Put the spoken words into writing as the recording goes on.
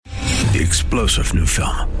The explosive new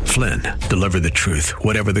film, Flynn, deliver the truth,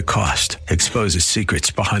 whatever the cost, exposes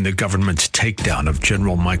secrets behind the government's takedown of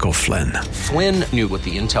General Michael Flynn. Flynn knew what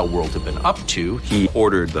the intel world had been up to. He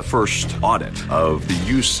ordered the first audit of the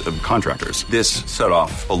use of contractors. This set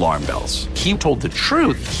off alarm bells. He told the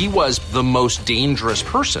truth. He was the most dangerous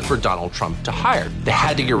person for Donald Trump to hire. They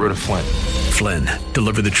had to get rid of Flynn. Flynn,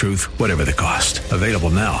 deliver the truth, whatever the cost. Available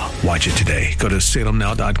now. Watch it today. Go to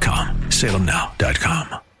salemnow.com.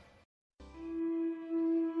 salemnow.com.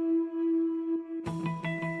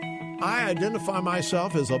 I identify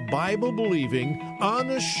myself as a Bible-believing,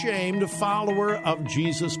 unashamed follower of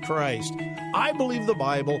Jesus Christ. I believe the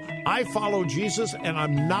Bible, I follow Jesus, and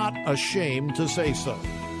I'm not ashamed to say so.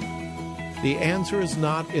 The answer is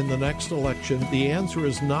not in the next election. The answer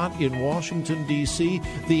is not in Washington, D.C.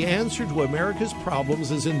 The answer to America's problems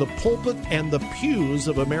is in the pulpit and the pews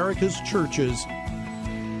of America's churches.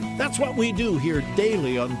 That's what we do here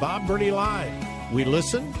daily on Bob Burney Live. We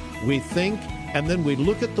listen, we think, and then we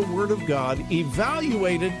look at the Word of God,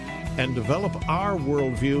 evaluate it, and develop our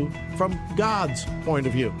worldview from God's point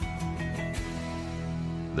of view.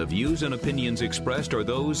 The views and opinions expressed are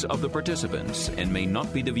those of the participants and may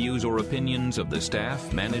not be the views or opinions of the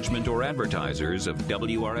staff, management, or advertisers of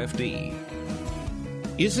WRFD.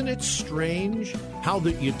 Isn't it strange how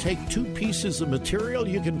that you take two pieces of material,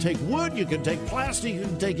 you can take wood, you can take plastic, you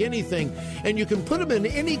can take anything, and you can put them in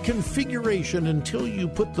any configuration until you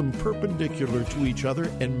put them perpendicular to each other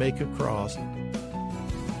and make a cross.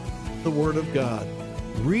 The Word of God.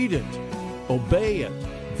 Read it. Obey it.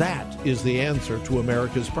 That is the answer to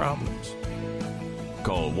America's problems.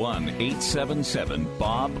 Call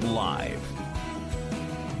 1-877-BOB-LIVE.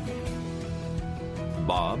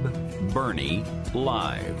 Bob Burney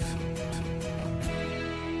Live.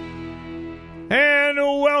 And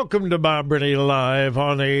welcome to Bob Burney Live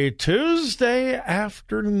on a Tuesday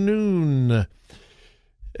afternoon.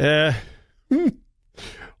 One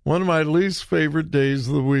of my least favorite days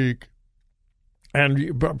of the week.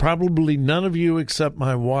 And probably none of you except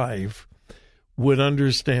my wife would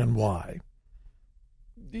understand why.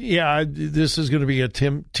 Yeah, this is going to be a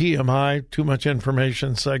TMI, too much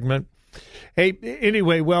information segment. Hey,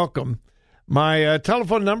 anyway, welcome. My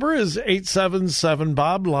telephone number is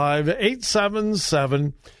 877-BOB-LIVE,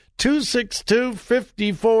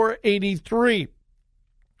 877-262-5483.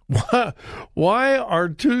 Why are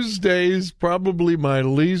Tuesdays probably my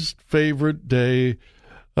least favorite day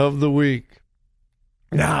of the week?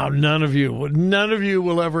 Now, none of you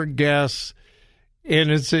will ever guess,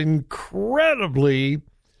 and it's incredibly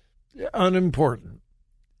unimportant.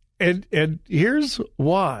 And here's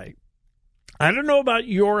why. I don't know about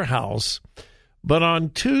your house, but on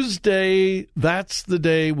Tuesday, that's the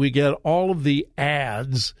day we get all of the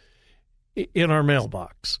ads in our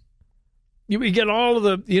mailbox. We get all of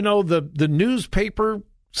the newspaper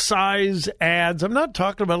size ads. I'm not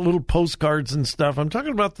talking about little postcards and stuff. I'm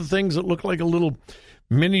talking about the things that look like a little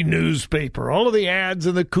mini newspaper, all of the ads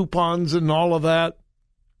and the coupons and all of that.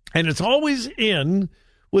 And it's always in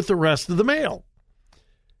with the rest of the mail.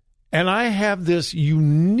 And I have this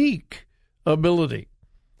unique ability.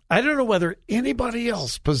 I don't know whether anybody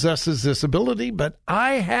else possesses this ability, but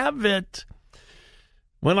I have it.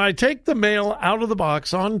 When I take the mail out of the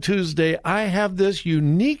box on Tuesday, I have this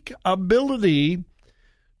unique ability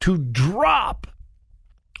to drop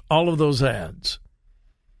all of those ads.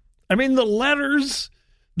 I mean, the letters,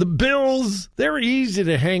 the bills, they're easy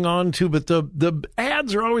to hang on to, but the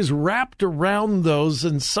ads are always wrapped around those,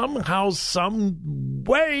 and somehow, some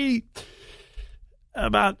way,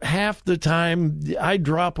 about half the time, I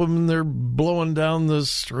drop them and they're blowing down the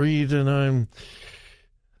street, and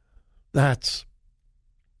that's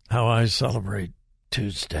how I celebrate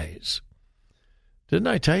Tuesdays. Didn't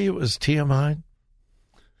I tell you it was TMI?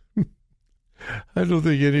 I don't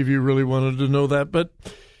think any of you really wanted to know that, but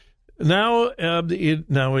now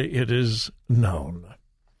it is known.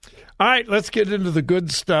 All right, let's get into the good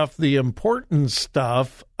stuff, the important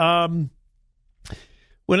stuff.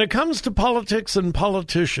 When it comes to politics and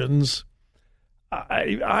politicians,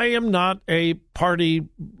 I am not a party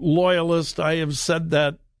loyalist. I have said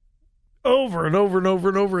that over and over and over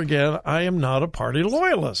and over again. I am not a party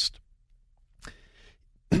loyalist.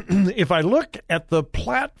 If I look at the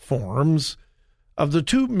platforms of the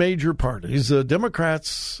two major parties, the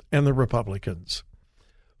Democrats and the Republicans,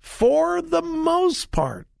 for the most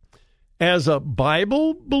part, as a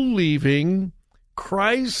Bible-believing,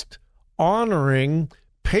 Christ-honoring,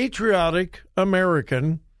 patriotic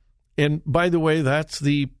American, and by the way, that's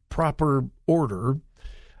the proper order,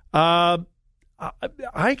 I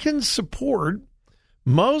can support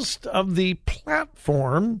most of the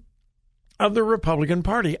platform of the Republican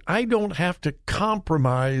Party. I don't have to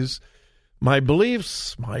compromise my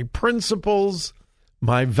beliefs, my principles,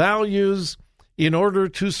 my values in order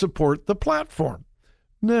to support the platform.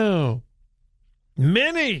 No.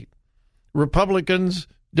 Many Republicans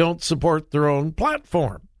don't support their own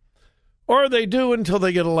platform. Or they do until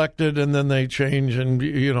they get elected and then they change, and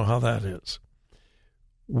you know how that is.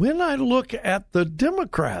 When I look at the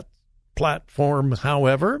Democrat platform,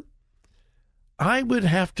 however, I would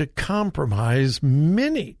have to compromise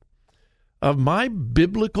many of my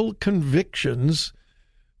biblical convictions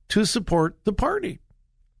to support the party.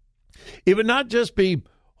 It would not just be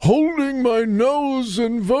holding my nose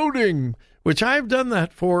and voting, which I've done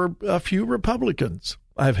that for a few Republicans.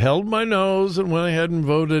 I've held my nose and went ahead and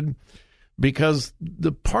voted because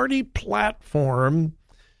the party platform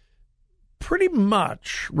pretty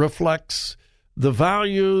much reflects the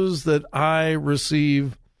values that I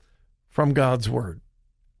receive from God's Word.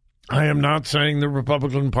 I am not saying the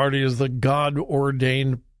Republican Party is the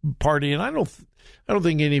God-ordained party, and I don't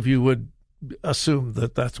think any of you would assume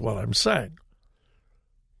that that's what I'm saying.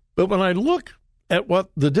 But when I look at what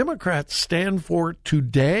the Democrats stand for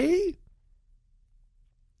today,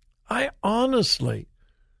 I honestly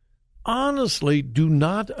do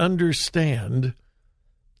not understand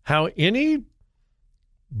how any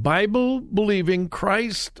Bible-believing,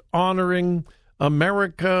 Christ-honoring,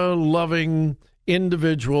 America-loving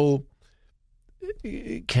individual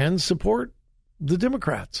can support the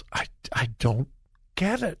Democrats. I don't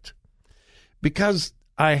get it. Because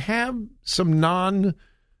I have some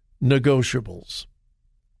non-negotiables.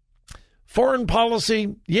 Foreign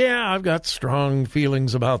policy, yeah, I've got strong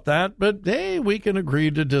feelings about that, but hey, we can agree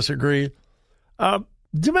to disagree.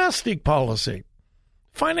 Domestic policy,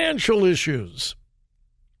 financial issues,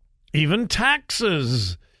 even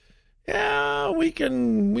taxes. Yeah, we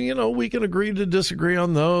can agree to disagree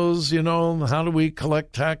on those. You know, how do we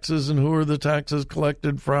collect taxes and who are the taxes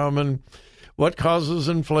collected from and what causes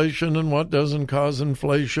inflation and what doesn't cause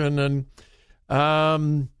inflation, and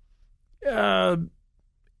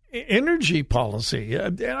energy policy.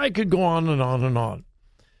 I could go on and on and on.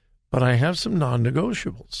 But I have some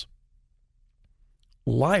non-negotiables.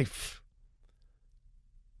 Life.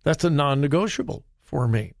 That's a non-negotiable for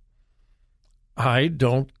me. I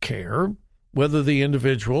don't care whether the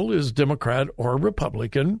individual is Democrat or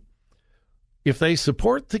Republican. If they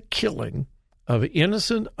support the killing of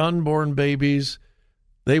innocent unborn babies,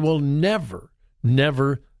 they will never,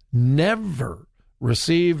 never, never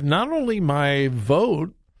receive not only my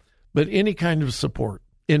vote, but any kind of support.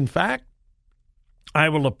 In fact, I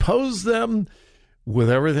will oppose them with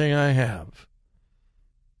everything I have.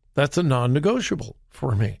 That's a non-negotiable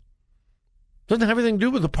for me. Doesn't have anything to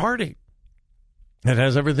do with the party. It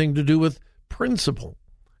has everything to do with principle,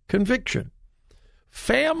 conviction,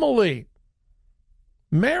 family,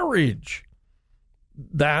 marriage.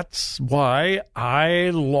 That's why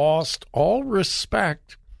I lost all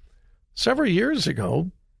respect several years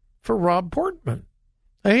ago for Rob Portman.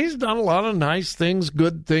 Now, he's done a lot of nice things,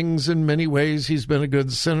 good things in many ways. He's been a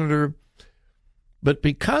good senator. But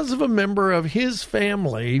because of a member of his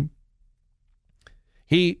family,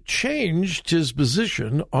 he changed his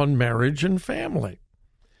position on marriage and family,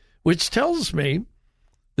 which tells me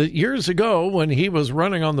that years ago when he was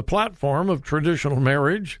running on the platform of traditional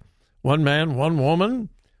marriage, one man, one woman,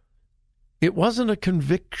 it wasn't a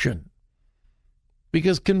conviction.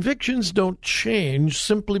 Because convictions don't change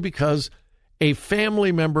simply because a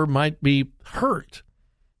family member might be hurt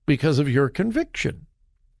because of your conviction.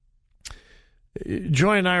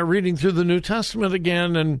 Joy and I are reading through the New Testament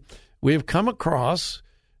again, and we have come across,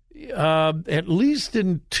 at least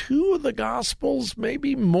in 2 of the Gospels,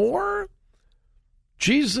 maybe more,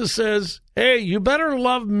 Jesus says, hey, you better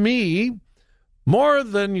love me more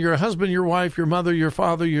than your husband, your wife, your mother, your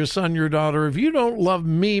father, your son, your daughter. If you don't love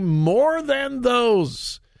me more than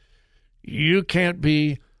those, you can't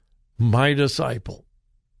be my disciple.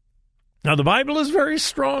 Now, the Bible is very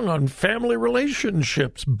strong on family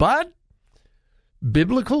relationships, but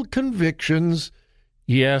biblical convictions,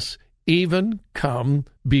 yes, even come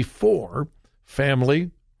before family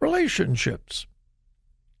relationships.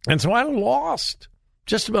 And so I lost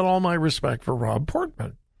just about all my respect for Rob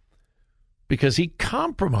Portman because he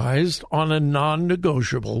compromised on a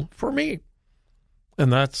non-negotiable for me,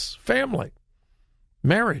 and that's family,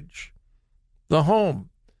 marriage, the home,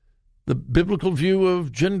 the biblical view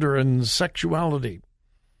of gender and sexuality.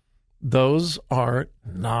 Those are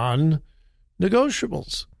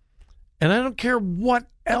non-negotiables. And I don't care what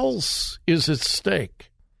else is at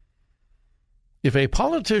stake. If a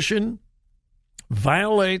politician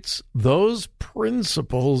violates those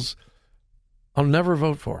principles, I'll never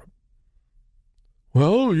vote for him.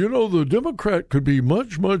 well, the Democrat could be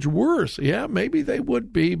much, much worse. Yeah, maybe they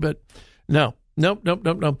would be, but no.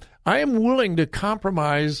 I am willing to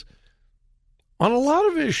compromise on a lot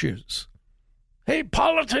of issues. Hey,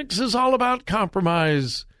 politics is all about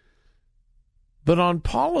compromise, but on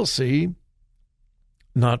policy,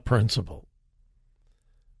 not principle.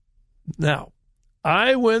 Now,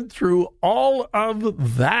 I went through all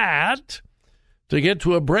of that to get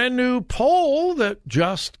to a brand new poll that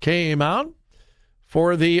just came out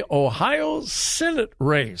for the Ohio Senate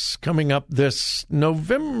race coming up this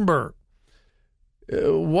November.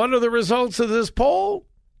 What are the results of this poll?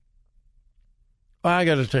 I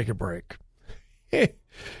got to take a break.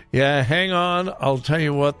 Yeah, hang on. I'll tell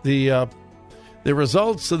you what the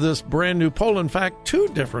results of this brand new poll. In fact, two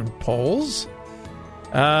different polls.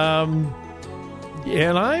 And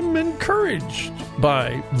I'm encouraged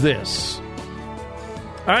by this.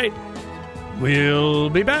 All right, we'll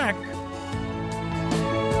be back.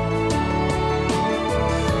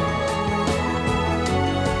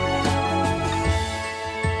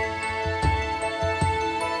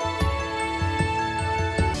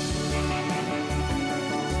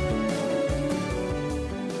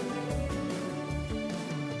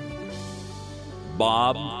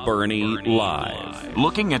 Bob Burney Live.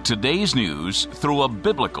 Looking at today's news through a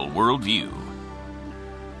biblical worldview.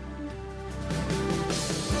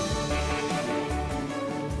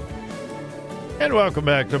 And welcome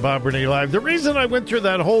back to Bob Burney Live. The reason I went through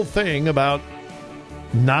that whole thing about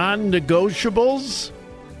non-negotiables,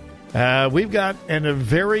 we've got a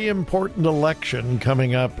very important election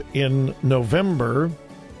coming up in November,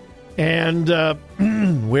 and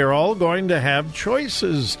we're all going to have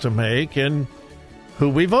choices to make in who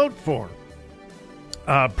we vote for.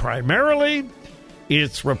 Primarily,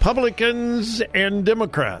 it's Republicans and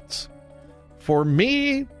Democrats. For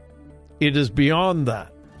me, it is beyond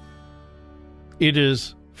that. It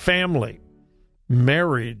is family,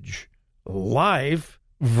 marriage, life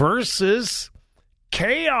versus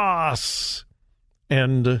chaos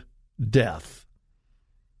and death.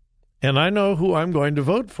 And I know who I'm going to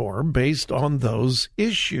vote for based on those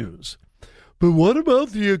issues. But what about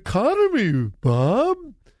the economy, Bob?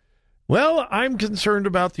 Well, I'm concerned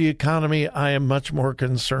about the economy. I am much more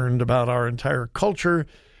concerned about our entire culture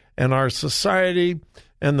and our society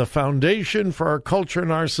and the foundation for our culture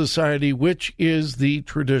and our society, which is the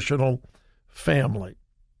traditional family.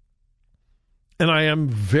 And I am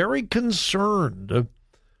very concerned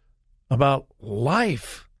about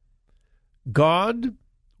life. God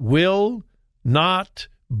will not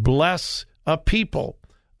bless a people,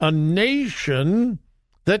 a nation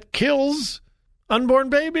that kills unborn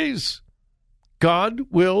babies. God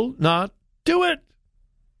will not do it.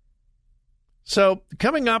 So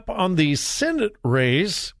coming up on the Senate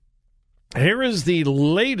race, here is the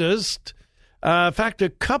latest, in fact, a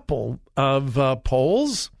couple of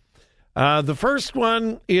polls. The first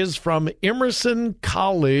one is from Emerson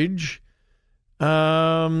College.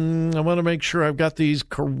 I want to make sure I've got these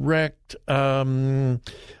correct. According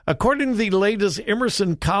to the latest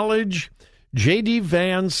Emerson College, J.D.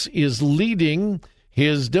 Vance is leading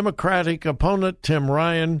his Democratic opponent, Tim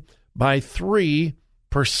Ryan, by 3%.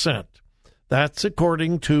 That's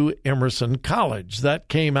according to Emerson College. That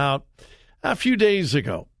came out a few days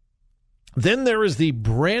ago. Then there is the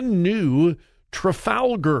brand new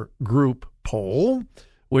Trafalgar Group poll,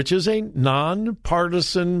 which is a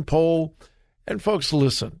nonpartisan poll. And folks,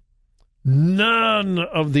 listen, none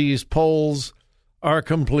of these polls are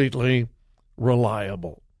completely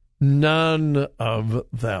reliable. None of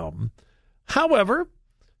them. However,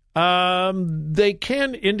 they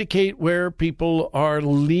can indicate where people are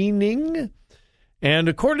leaning. And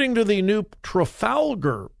according to the new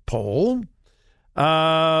Trafalgar poll,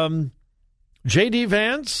 J.D.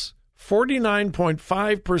 Vance,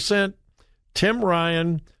 49.5%, Tim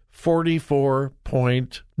Ryan,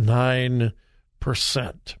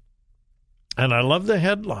 44.9%. And I love the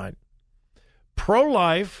headline.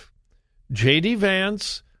 Pro-life, J.D.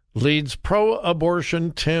 Vance leads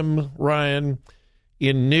pro-abortion Tim Ryan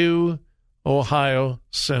in new Ohio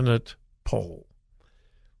Senate poll.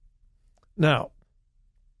 Now,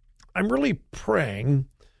 I'm really praying,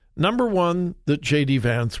 number one, that J.D.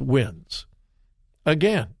 Vance wins.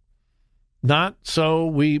 Again, not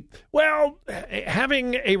so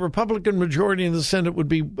having a Republican majority in the Senate would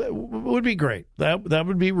be great. That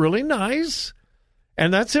would be really nice,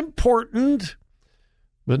 and that's important,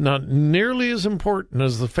 but not nearly as important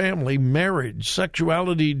as the family, marriage,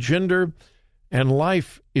 sexuality, gender, and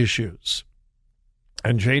life issues.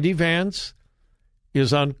 And J.D. Vance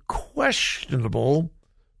is unquestionable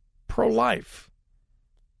pro-life.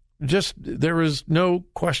 there is no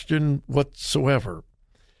question whatsoever.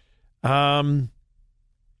 And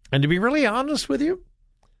to be really honest with you,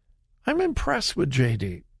 I'm impressed with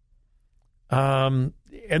JD. And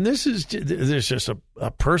this is just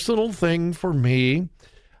a personal thing for me.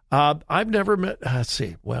 I've never met,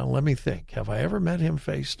 let me think. Have I ever met him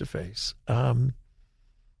face to face? No,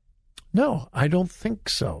 I don't think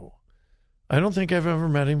so. I don't think I've ever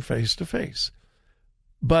met him face to face.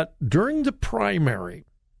 But during the primary,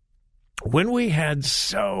 when we had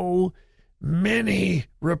so many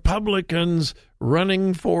Republicans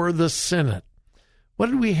running for the Senate, what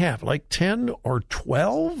did we have? Like 10 or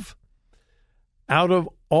 12? Out of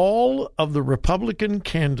all of the Republican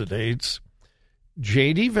candidates,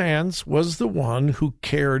 J.D. Vance was the one who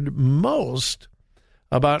cared most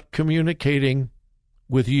about communicating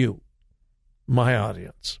with you, my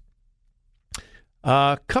audience.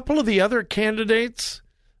 A couple of the other candidates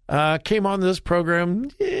came on this program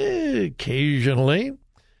occasionally.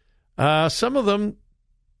 Some of them,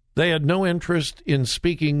 they had no interest in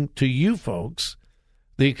speaking to you folks,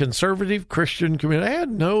 the conservative Christian community. I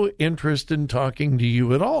had no interest in talking to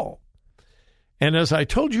you at all. And as I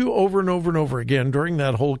told you over and over and over again during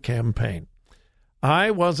that whole campaign,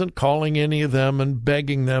 I wasn't calling any of them and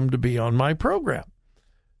begging them to be on my program.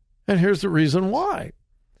 And here's the reason why.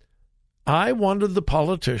 I wanted the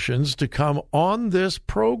politicians to come on this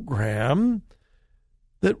program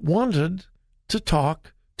that wanted to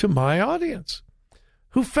talk to my audience,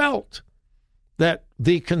 who felt that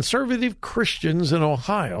the conservative Christians in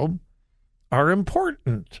Ohio are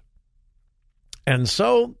important. And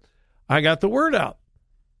so I got the word out.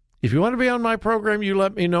 If you want to be on my program, you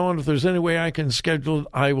let me know, and if there's any way I can schedule it,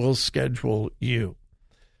 I will schedule you.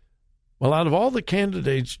 Well, out of all the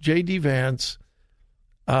candidates, J.D. Vance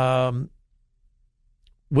was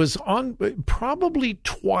on probably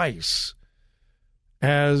twice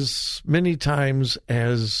as many times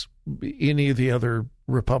as any of the other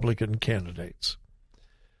Republican candidates.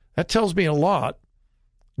 That tells me a lot,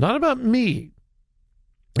 not about me,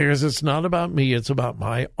 because it's not about me, it's about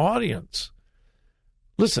my audience.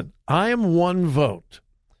 Listen, I am one vote.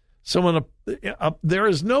 So when there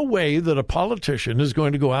is no way that a politician is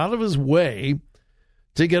going to go out of his way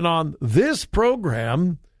to get on this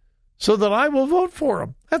program so that I will vote for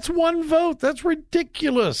him. That's one vote. That's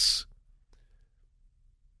ridiculous.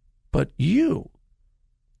 But you,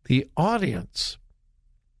 the audience,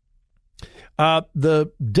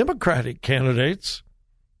 the Democratic candidates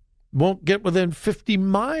won't get within 50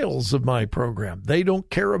 miles of my program. They don't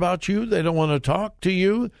care about you. They don't want to talk to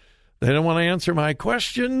you. They don't want to answer my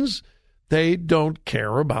questions. They don't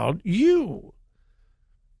care about you.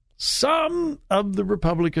 Some of the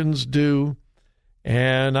Republicans do.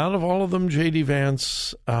 And out of all of them, J.D.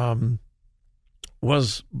 Vance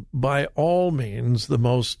was by all means the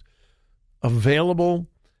most available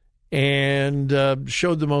and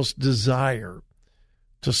showed the most desire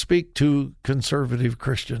to speak to conservative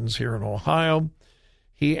Christians here in Ohio.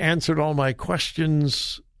 He answered all my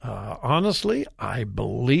questions honestly, I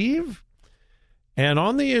believe. And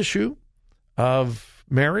on the issue of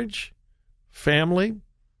marriage, family,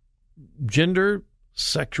 gender,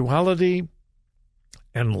 sexuality,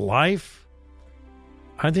 and life,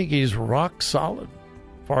 I think he's rock solid,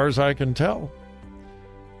 as far as I can tell.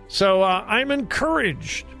 So I'm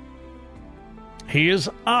encouraged. He is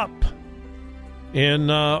up in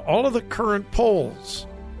all of the current polls.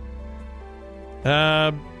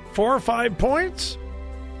 4 or 5 points.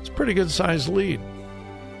 It's a pretty good sized lead.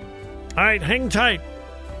 All right, hang tight.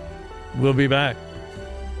 We'll be back.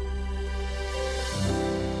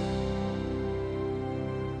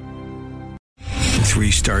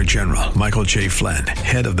 Three-star General Michael J. Flynn,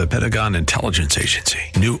 head of the Pentagon Intelligence Agency,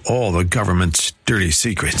 knew all the government's dirty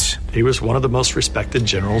secrets. He was one of the most respected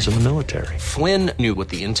generals in the military. Flynn knew what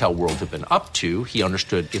the intel world had been up to. He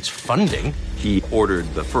understood its funding. He ordered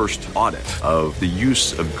the first audit of the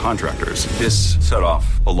use of contractors. This set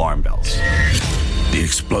off alarm bells. The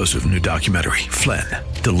explosive new documentary, Flynn,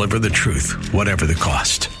 Deliver the Truth, Whatever the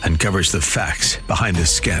Cost, uncovers the facts behind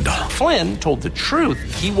this scandal. Flynn told the truth.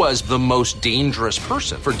 He was the most dangerous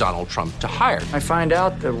person for Donald Trump to hire. I find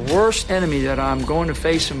out the worst enemy that I'm going to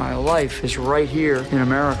face in my life is right here in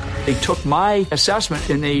America. They took my assessment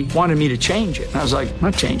and they wanted me to change it. And I was like, I'm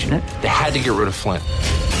not changing it. They had to get rid of Flynn.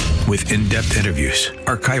 With in-depth interviews,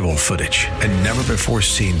 archival footage, and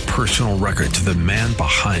never-before-seen personal records of the man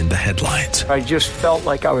behind the headlines. I just felt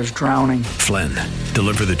like I was drowning. Flynn,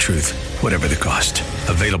 Deliver the Truth, Whatever the Cost.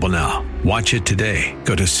 Available now. Watch it today.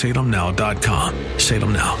 Go to salemnow.com.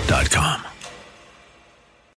 salemnow.com.